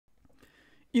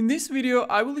In this video,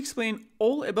 I will explain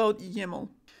all about YAML.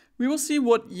 We will see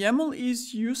what YAML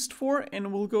is used for,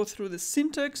 and we'll go through the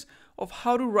syntax of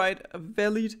how to write a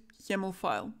valid YAML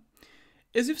file.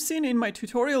 As you've seen in my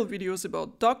tutorial videos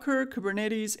about Docker,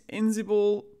 Kubernetes,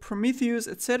 Ansible, Prometheus,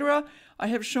 etc., I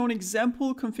have shown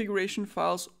example configuration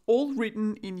files all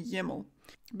written in YAML,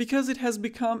 because it has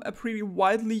become a pretty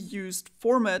widely used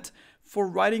format for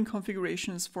writing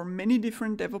configurations for many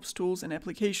different DevOps tools and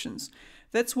applications.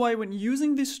 That's why when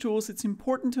using these tools, it's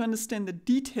important to understand the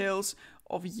details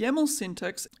of YAML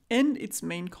syntax and its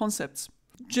main concepts.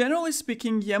 Generally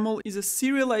speaking, YAML is a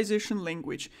serialization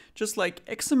language, just like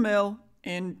XML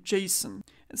and JSON.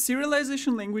 A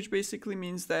serialization language basically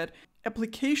means that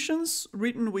applications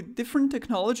written with different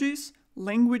technologies,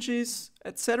 languages,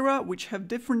 etc., which have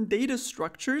different data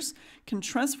structures, can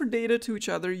transfer data to each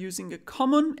other using a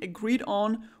common, agreed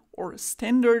on, or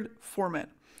standard format.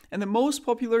 And the most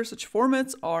popular such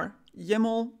formats are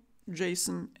YAML,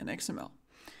 JSON, and XML.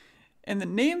 And the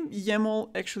name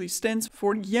YAML actually stands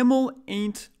for YAML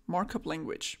Ain't Markup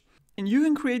Language. And you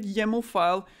can create YAML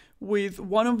file with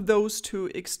one of those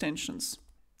two extensions.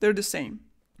 They're the same.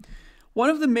 One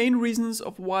of the main reasons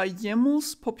of why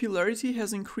YAML's popularity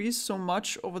has increased so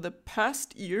much over the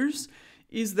past years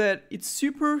is that it's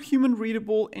super human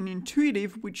readable and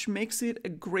intuitive, which makes it a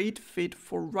great fit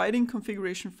for writing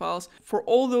configuration files for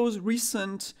all those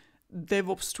recent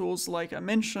DevOps tools like I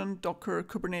mentioned, Docker,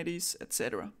 Kubernetes,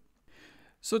 etc.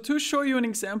 So to show you an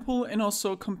example and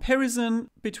also comparison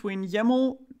between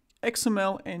YAML,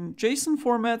 XML, and JSON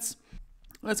formats,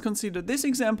 let's consider this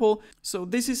example. So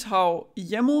this is how a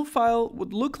YAML file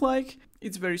would look like.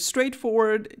 It's very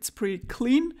straightforward, it's pretty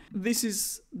clean. This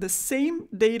is the same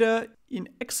data in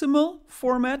XML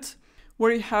format,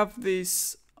 where you have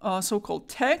these so-called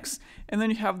tags, and then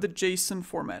you have the JSON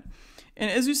format.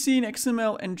 And as you see in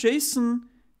XML and JSON,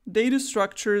 data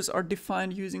structures are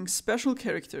defined using special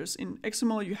characters. In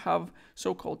XML, you have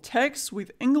so-called tags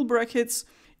with angle brackets.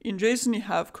 In JSON, you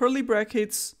have curly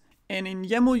brackets. And in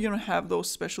YAML, you don't have those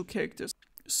special characters.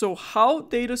 So how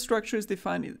data structure is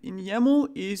defined in YAML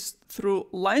is through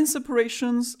line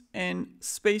separations and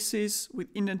spaces with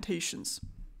indentations.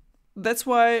 That's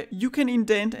why you can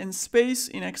indent and space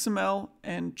in XML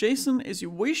and JSON as you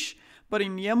wish, but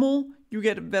in YAML, you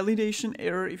get a validation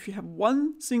error if you have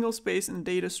one single space in the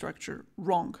data structure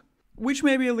wrong, which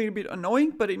may be a little bit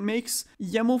annoying, but it makes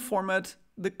YAML format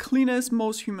the cleanest,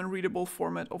 most human-readable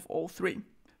format of all three.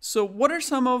 So what are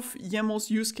some of YAML's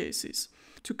use cases?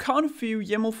 To count a few,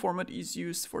 YAML format is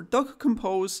used for Docker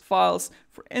Compose files,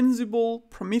 for Ansible,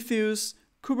 Prometheus,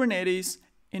 Kubernetes,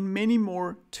 and many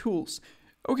more tools.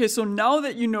 Okay, so now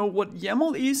that you know what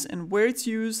YAML is and where it's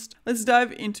used, let's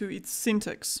dive into its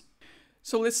syntax.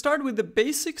 So let's start with the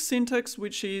basic syntax,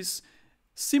 which is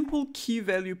simple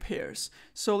key-value pairs.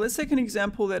 So let's take an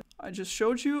example that I just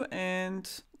showed you, and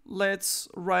let's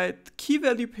write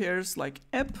key-value pairs like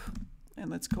app,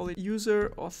 and let's call it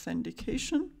user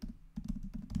authentication.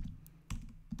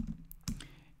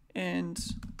 And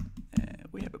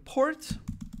we have a port,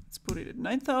 let's put it at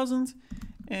 9000,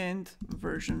 and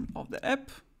version of the app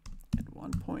at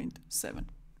 1.7.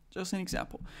 Just an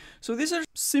example. So these are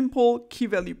simple key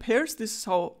value pairs. This is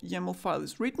how YAML file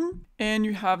is written. And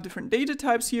you have different data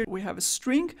types here. We have a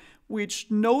string,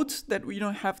 which note that we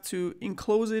don't have to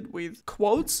enclose it with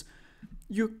quotes.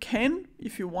 You can,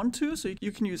 if you want to, so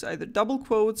you can use either double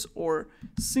quotes or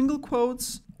single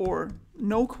quotes or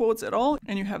no quotes at all,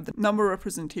 and you have the number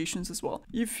representations as well.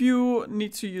 If you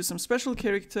need to use some special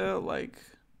character like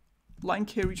line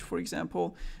carriage, for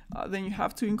example, then you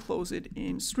have to enclose it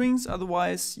in strings,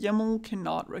 otherwise YAML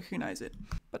cannot recognize it.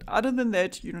 But other than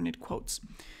that, you don't need quotes.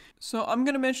 So I'm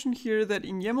going to mention here that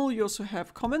in YAML you also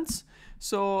have comments.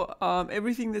 So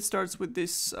everything that starts with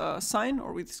this sign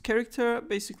or with this character,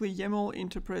 basically YAML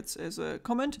interprets as a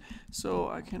comment. So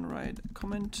I can write a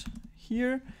comment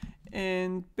here,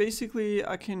 and basically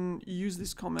I can use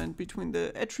this comment between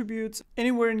the attributes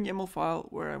anywhere in YAML file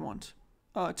where I want,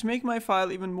 to make my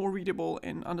file even more readable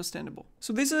and understandable.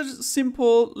 So this is a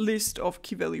simple list of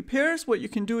key value pairs. What you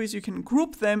can do is you can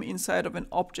group them inside of an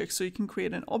object. So you can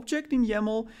create an object in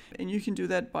YAML, and you can do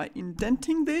that by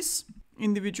indenting this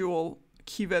individual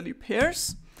key value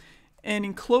pairs and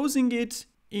enclosing it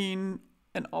in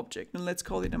an object. And let's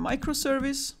call it a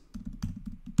microservice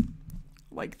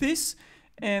like this.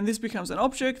 And this becomes an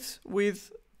object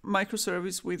with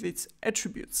microservice with its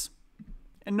attributes.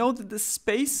 And note that the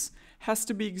space has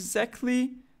to be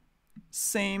exactly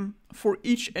same for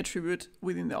each attribute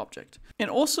within the object. And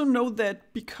also note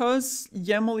that because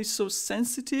YAML is so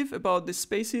sensitive about the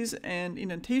spaces and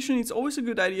indentation, it's always a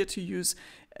good idea to use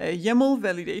a YAML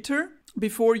validator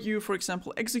before you, for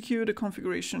example, execute a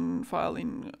configuration file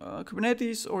in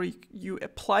Kubernetes, or you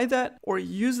apply that or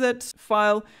use that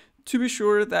file, to be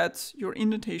sure that your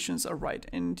indentations are right.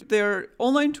 And there are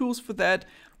online tools for that.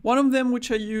 One of them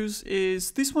which I use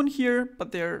is this one here,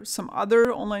 but there are some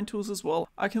other online tools as well.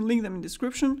 I can link them in the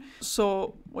description.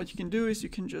 So what you can do is you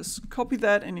can just copy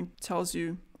that and it tells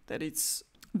you that it's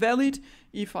valid.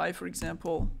 If I, for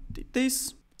example, did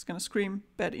this, it's gonna scream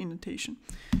bad indentation.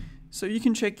 So you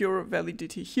can check your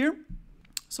validity here.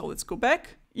 So let's go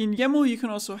back. In YAML, you can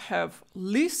also have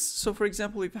lists. So for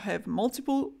example, if I have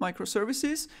multiple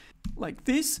microservices like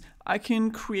this, I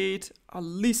can create a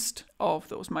list of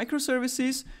those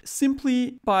microservices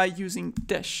simply by using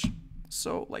dash.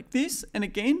 So like this. And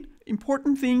again,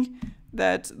 important thing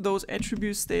that those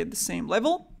attributes stay at the same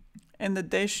level, and the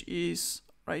dash is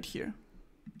right here.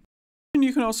 And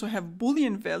you can also have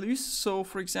Boolean values. So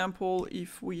for example,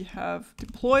 if we have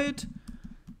deployed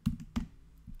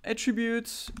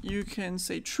attribute, you can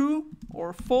say true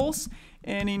or false.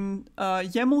 And in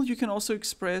YAML, you can also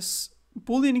express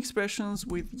Boolean expressions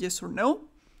with yes or no.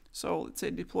 So let's say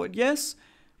deployed yes,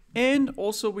 and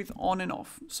also with on and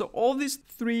off. So all these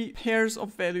three pairs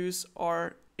of values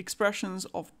are expressions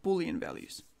of Boolean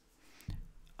values.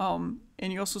 And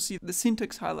you also see the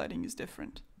syntax highlighting is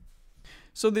different.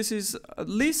 So this is a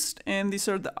list, and these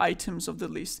are the items of the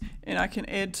list. And I can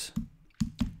add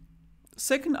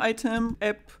second item,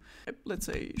 app, let's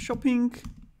say shopping,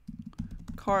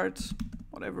 cart,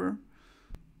 whatever.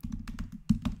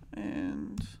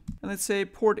 And let's say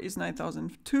port is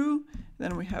 9002.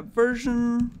 Then we have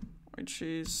version, which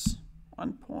is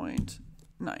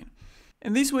 1.9.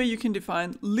 And this way you can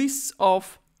define lists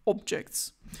of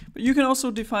objects. But you can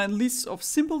also define lists of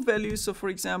simple values. So for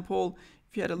example,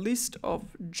 if you had a list of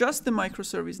just the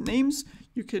microservice names,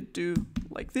 you could do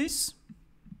like this.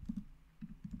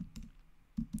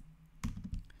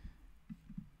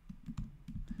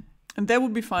 And that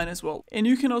would be fine as well. And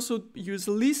you can also use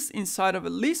lists inside of a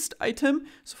list item.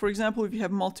 So for example, if you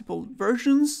have multiple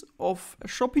versions of a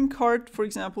shopping cart, for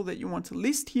example, that you want to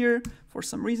list here for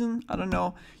some reason, I don't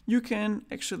know, you can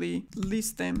actually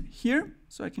list them here.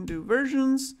 So I can do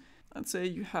versions. Let's say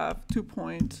you have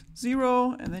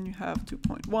 2.0 and then you have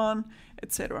 2.1,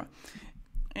 etc.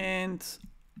 And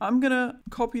I'm gonna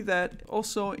copy that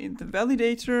also in the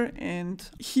validator, and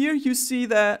here you see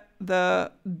that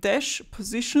the dash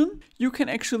position, you can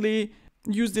actually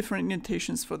use different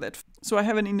indentations for that. So I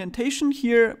have an indentation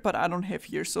here, but I don't have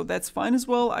here, so that's fine as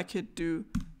well. I could do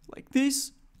like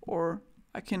this, or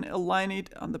I can align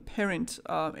it on the parent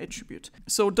attribute.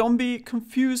 So don't be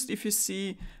confused if you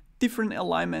see different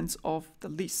alignments of the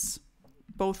lists.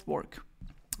 Both work,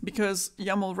 because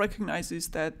YAML recognizes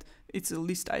that it's a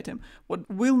list item. What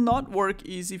will not work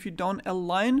is if you don't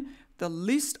align the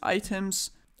list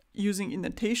items using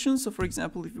indentation. So for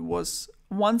example, if it was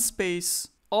one space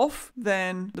off,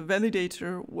 then the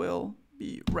validator will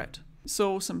be red.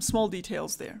 So some small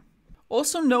details there.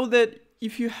 Also know that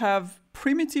if you have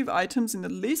primitive items in the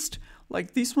list,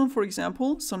 like this one, for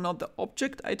example, so not the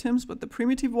object items, but the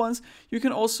primitive ones, you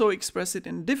can also express it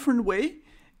in a different way.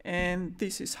 And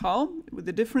this is how, with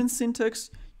the different syntax,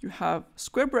 you have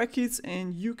square brackets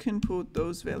and you can put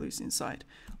those values inside,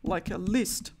 like a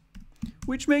list,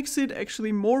 which makes it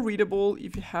actually more readable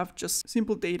if you have just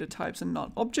simple data types and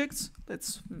not objects.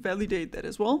 Let's validate that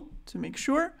as well to make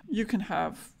sure. You can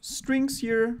have strings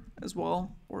here as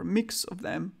well, or a mix of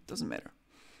them, doesn't matter.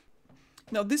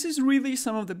 Now, this is really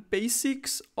some of the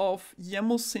basics of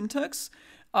YAML syntax.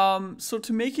 So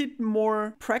to make it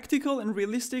more practical and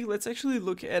realistic, let's actually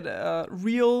look at a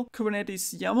real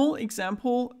Kubernetes YAML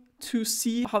example to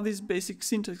see how this basic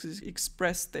syntax is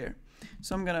expressed there.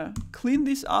 So I'm gonna clean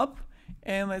this up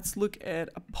and let's look at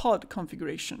a pod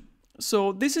configuration.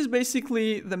 So this is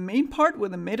basically the main part where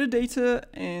the metadata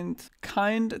and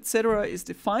kind, etc. is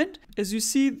defined. As you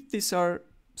see, these are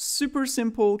super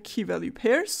simple key value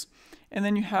pairs. And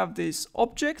then you have this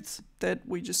object that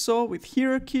we just saw with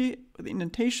hierarchy, with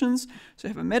indentations. So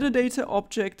you have a metadata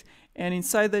object, and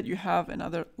inside that you have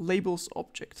another labels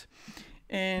object.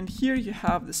 And here you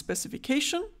have the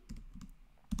specification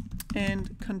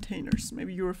and containers.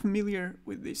 Maybe you're familiar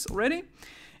with this already.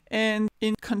 And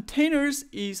in containers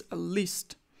is a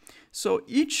list. So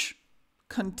each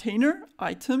container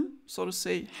item, so to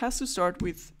say, has to start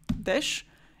with dash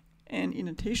and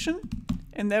indentation.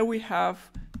 And there we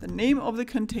have the name of the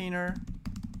container,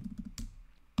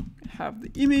 have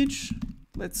the image,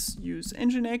 let's use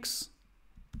Nginx.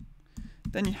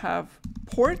 Then you have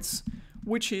ports,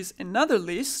 which is another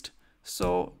list.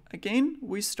 So again,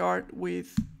 we start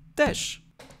with dash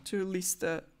to list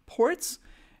the ports.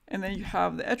 And then you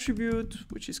have the attribute,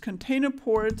 which is container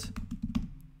port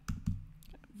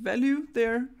value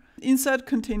there. Inside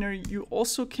container, you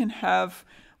also can have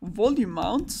volume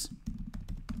mounts,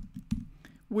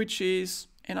 which is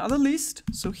another list.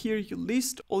 So here you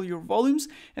list all your volumes,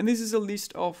 and this is a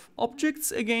list of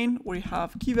objects again, where you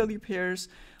have key value pairs.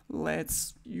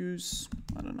 Let's use,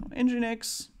 I don't know,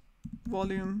 nginx,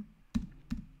 volume,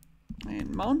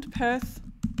 and mount path.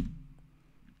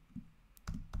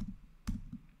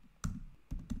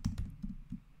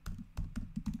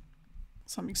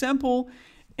 Some example,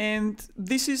 and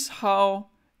this is how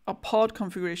a pod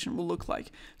configuration will look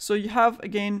like. So you have,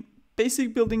 again,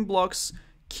 basic building blocks,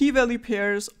 key value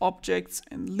pairs, objects,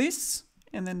 and lists,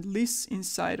 and then lists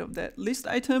inside of that list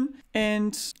item.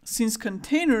 And since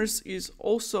containers is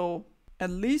also a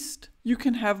list, you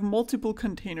can have multiple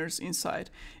containers inside.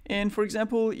 And for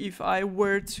example, if I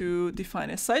were to define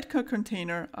a sidecar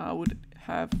container, I would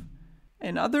have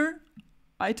another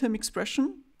item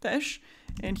expression dash.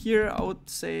 And here I would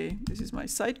say, this is my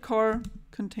sidecar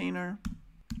container.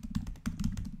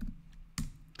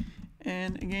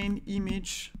 And again,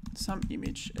 image, some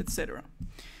image, etc.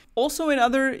 Also,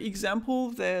 another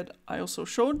example that I also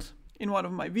showed in one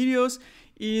of my videos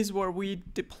is where we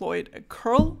deployed a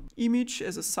curl image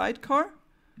as a sidecar.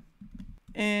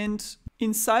 And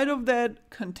inside of that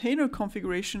container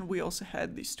configuration, we also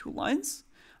had these two lines.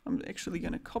 I'm actually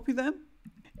going to copy them.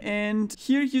 And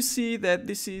here you see that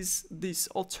this is this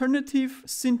alternative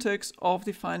syntax of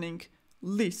defining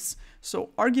lists.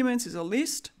 So arguments is a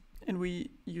list, and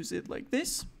we use it like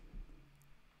this.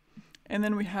 And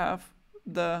then we have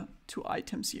the two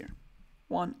items here,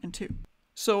 1 and 2.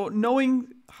 So knowing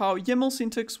how YAML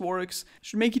syntax works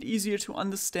should make it easier to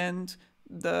understand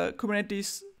the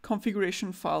Kubernetes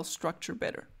configuration file structure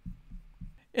better.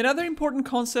 Another important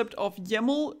concept of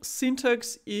YAML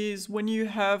syntax is when you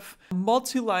have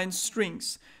multi-line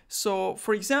strings. So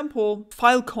for example,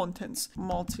 file contents,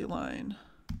 multi-line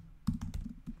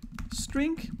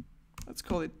string, let's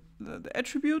call it the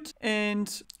attribute.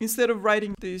 And instead of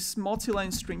writing this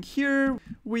multi-line string here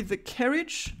with the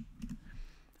carriage,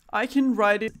 I can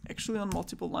write it actually on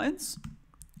multiple lines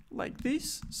like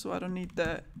this. So I don't need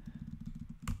the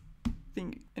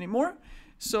thing anymore.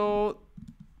 So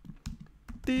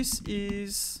this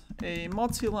is a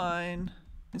multi-line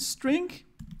string,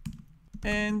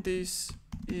 and this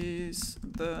is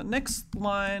the next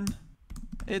line,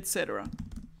 etc.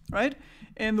 Right?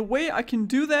 And the way I can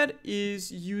do that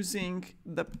is using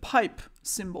the pipe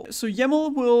symbol. So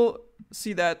YAML will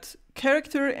see that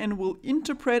character and will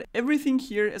interpret everything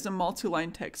here as a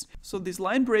multi-line text. So these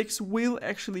line breaks will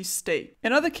actually stay.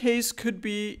 Another case could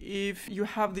be if you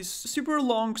have this super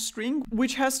long string,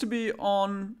 which has to be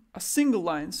on a single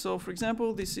line. So for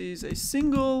example, this is a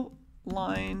single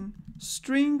line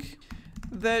string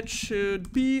that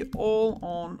should be all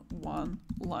on one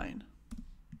line.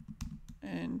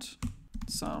 And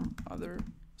some other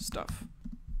stuff.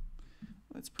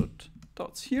 Let's put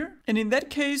dots here. And in that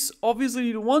case, obviously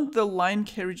you want the line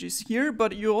carriages here,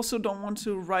 but you also don't want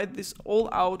to write this all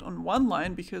out on one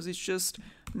line because it's just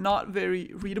not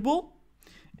very readable.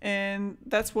 And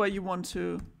that's why you want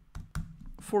to,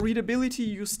 for readability,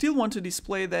 you still want to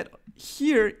display that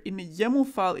here in the YAML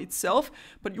file itself,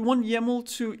 but you want YAML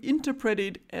to interpret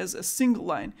it as a single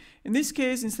line. In this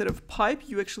case, instead of pipe,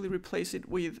 you actually replace it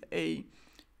with a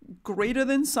greater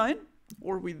than sign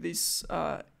or with this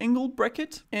angle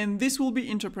bracket, and this will be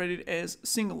interpreted as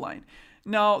single line.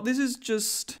 Now, this is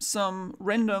just some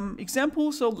random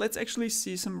example, so let's actually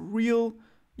see some real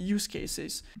use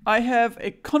cases. I have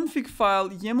a config file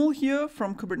YAML here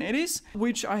from Kubernetes,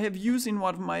 which I have used in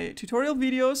one of my tutorial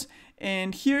videos,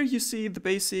 and here you see the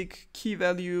basic key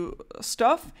value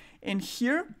stuff, and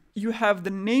here you have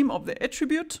the name of the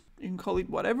attribute. You can call it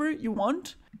whatever you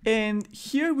want. And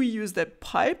here we use that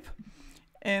pipe,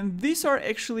 and these are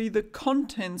actually the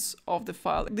contents of the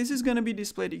file. This is going to be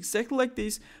displayed exactly like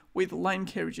this with line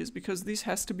carriages, because this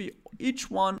has to be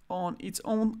each one on its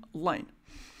own line.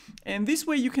 And this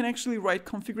way you can actually write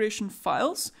configuration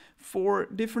files for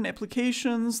different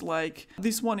applications, like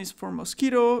this one is for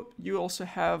Mosquito. You also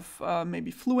have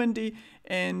maybe Fluentd,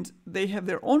 and they have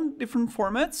their own different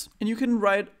formats. And you can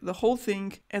write the whole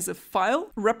thing as a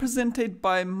file represented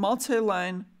by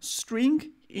multi-line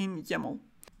string in YAML.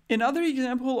 Another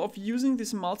example of using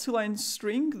this multi-line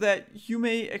string that you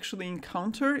may actually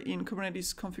encounter in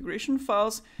Kubernetes configuration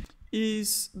files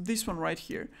is this one right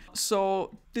here.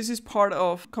 So this is part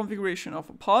of configuration of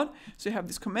a pod. So you have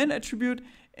this command attribute,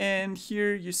 and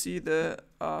here you see the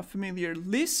familiar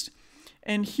list.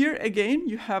 And here again,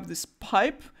 you have this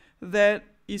pipe that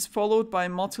is followed by a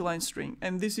multi-line string.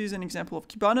 And this is an example of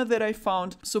Kibana that I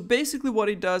found. So basically what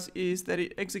it does is that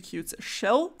it executes a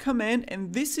shell command,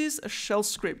 and this is a shell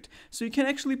script. So you can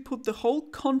actually put the whole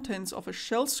contents of a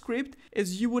shell script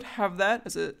as you would have that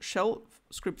as a shell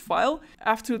script file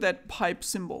after that pipe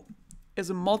symbol as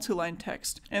a multi-line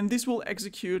text. And this will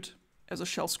execute as a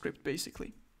shell script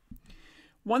basically.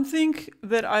 One thing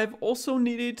that I've also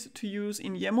needed to use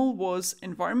in YAML was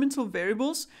environmental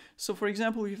variables. So for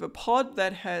example, you have a pod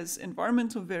that has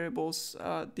environmental variables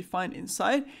defined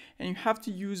inside, and you have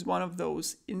to use one of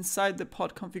those inside the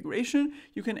pod configuration.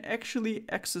 You can actually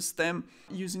access them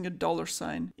using a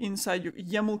 $sign inside your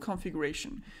YAML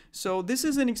configuration. So this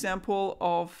is an example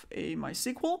of a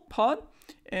MySQL pod.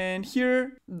 And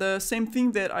here, the same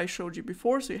thing that I showed you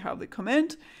before. So you have the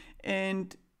command,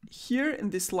 and here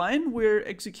in this line, we're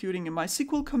executing a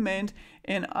MySQL command,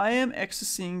 and I am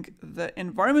accessing the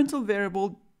environmental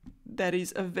variable that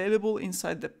is available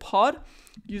inside the pod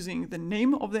using the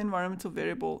name of the environmental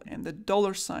variable and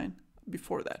the $sign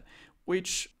before that,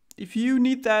 which if you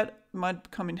need that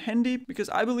might come in handy, because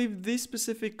I believe this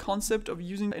specific concept of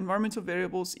using environmental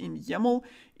variables in YAML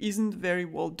isn't very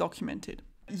well documented.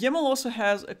 YAML also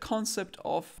has a concept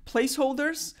of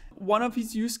placeholders. One of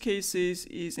its use cases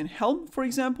is in Helm, for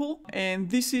example, and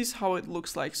this is how it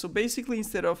looks like. So basically,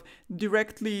 instead of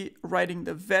directly writing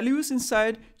the values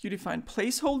inside, you define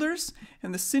placeholders,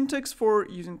 and the syntax for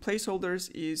using placeholders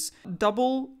is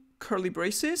double curly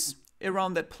braces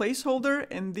around that placeholder,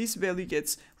 and this value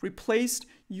gets replaced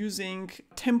using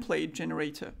template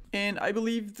generator. And I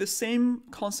believe the same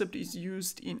concept is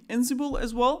used in Ansible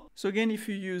as well. So again, if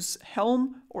you use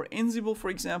Helm or Ansible, for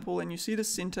example, and you see the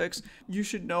syntax, you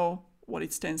should know what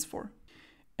it stands for.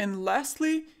 And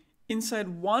lastly, inside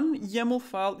one YAML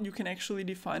file, you can actually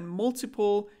define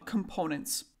multiple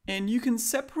components. And you can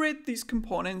separate these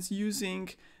components using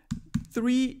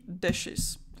 3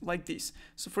 dashes. Like this.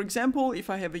 So for example, if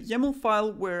I have a YAML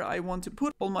file where I want to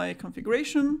put all my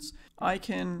configurations, I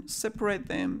can separate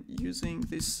them using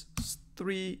these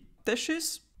 3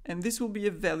 dashes, and this will be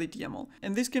a valid YAML.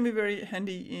 And this can be very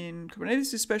handy in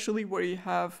Kubernetes, especially where you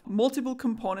have multiple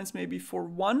components maybe for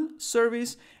one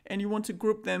service and you want to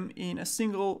group them in a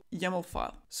single YAML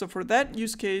file. So for that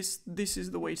use case, this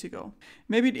is the way to go.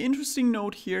 Maybe the interesting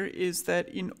note here is that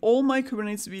in all my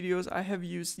Kubernetes videos, I have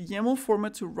used YAML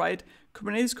format to write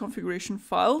Kubernetes configuration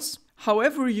files.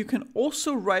 However, you can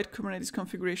also write Kubernetes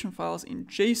configuration files in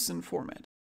JSON format.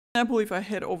 For example, if I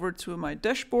head over to my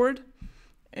dashboard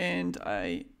and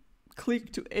I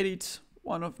click to edit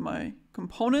one of my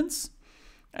components,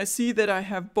 I see that I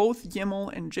have both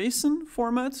YAML and JSON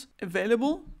formats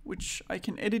available, which I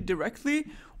can edit directly,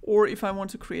 or if I want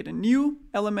to create a new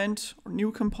element or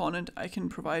new component, I can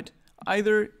provide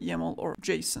either YAML or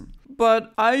JSON.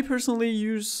 But I personally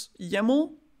use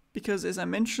YAML because, as I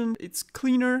mentioned, it's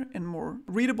cleaner and more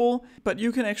readable, but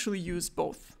you can actually use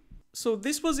both. So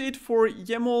this was it for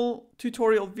YAML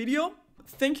tutorial video.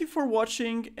 Thank you for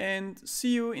watching and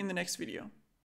see you in the next video.